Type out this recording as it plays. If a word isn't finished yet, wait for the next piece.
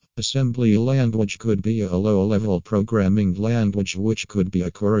Assembly language could be a low-level programming language which could be a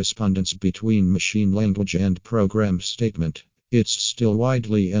correspondence between machine language and program statement. It's still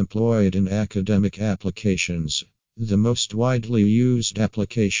widely employed in academic applications. The most widely used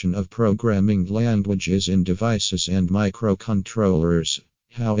application of programming language is in devices and microcontrollers.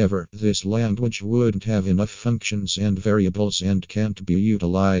 However, this language wouldn't have enough functions and variables and can't be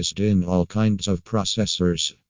utilized in all kinds of processors.